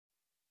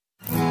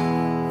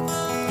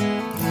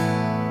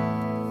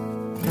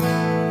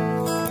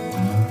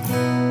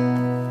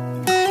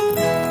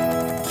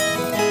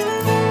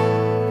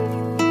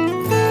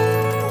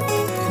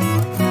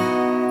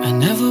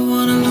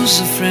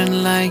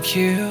like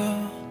you.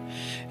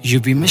 You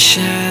be my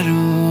shadow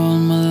all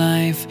my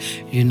life.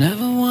 You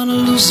never wanna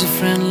lose a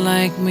friend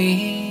like me.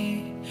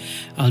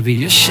 I'll be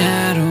your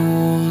shadow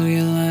all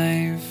your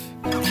life.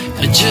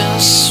 I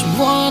just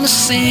wanna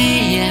say,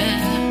 yeah,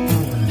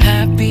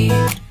 happy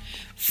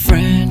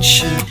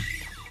friendship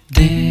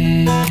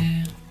day.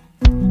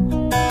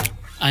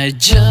 I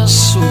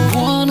just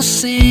wanna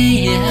say,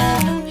 yeah,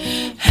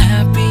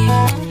 happy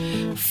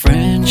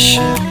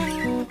friendship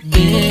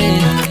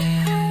day.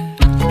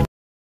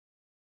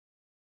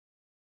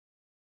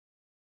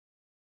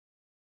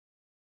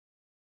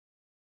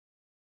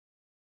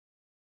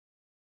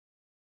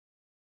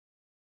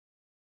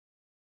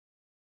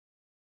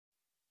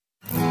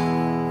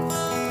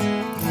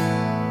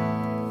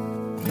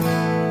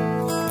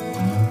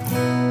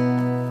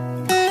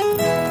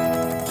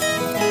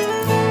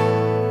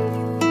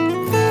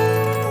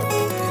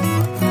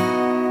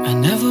 I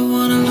never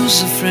wanna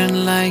lose a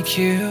friend like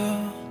you.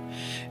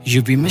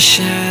 You be my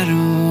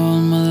shadow all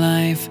my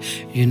life.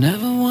 You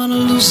never wanna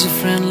lose a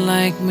friend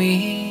like me.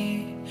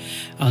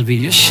 I'll be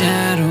your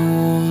shadow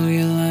all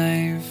your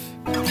life.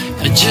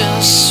 I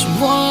just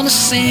wanna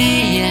say,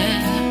 yeah,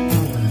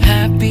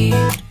 happy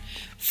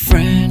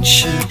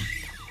friendship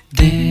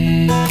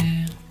day.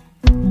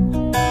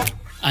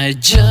 I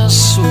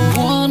just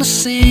wanna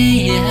say,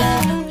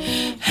 yeah,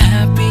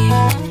 happy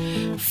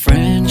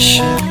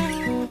friendship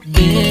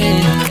day.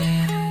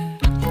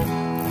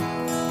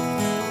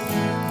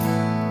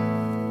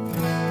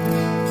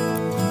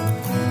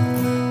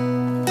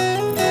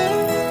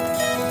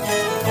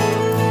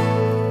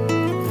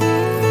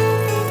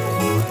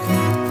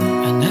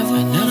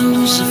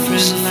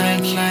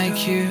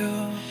 Like you,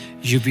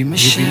 you be my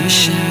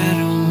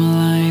shadow all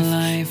my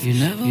life. You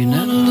never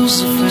wanna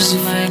lose a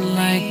friend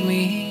like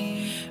me.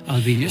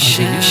 I'll be your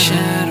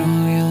shadow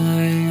all your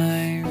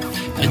life.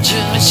 I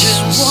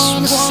just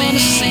wanna say,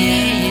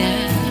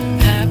 yeah,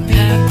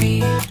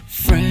 happy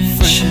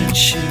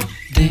friendship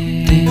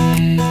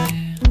day.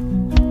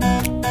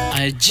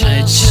 I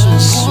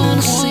just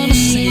wanna say,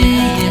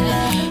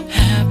 yeah,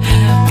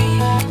 happy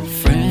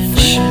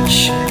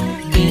friendship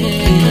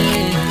day.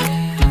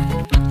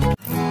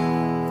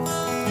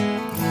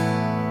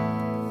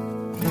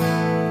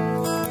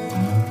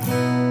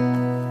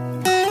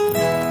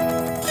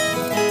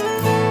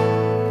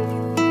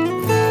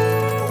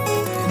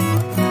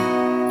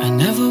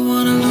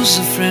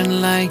 A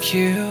friend like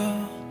you.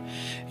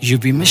 You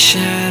be my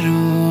shadow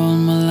all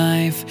my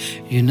life.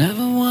 You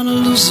never wanna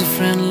lose a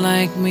friend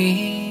like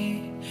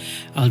me.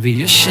 I'll be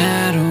your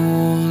shadow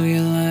all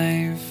your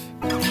life.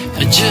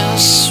 I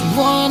just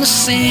wanna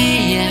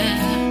say, yeah,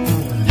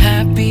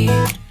 happy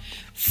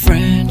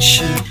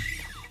friendship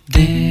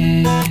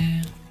day.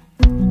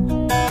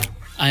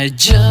 I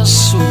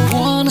just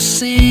wanna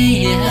say,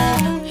 yeah,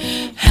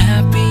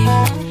 happy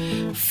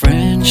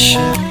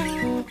friendship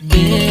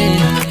day.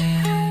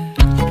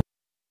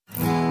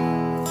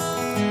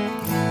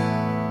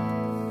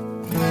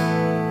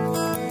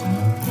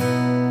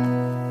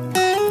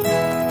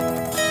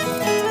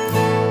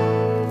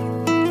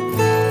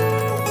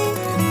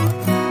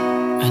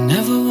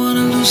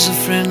 A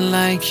friend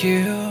like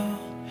you.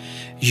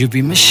 You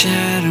be my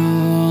shadow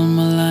all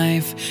my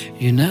life.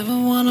 You never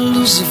wanna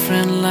lose a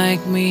friend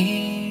like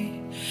me.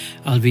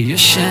 I'll be your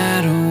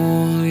shadow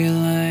all your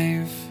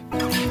life.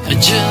 I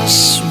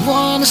just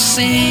wanna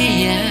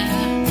say, yeah,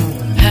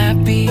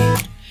 happy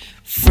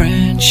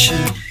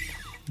friendship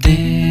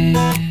day.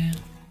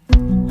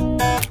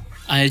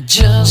 I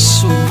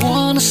just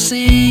wanna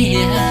say,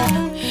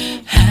 yeah,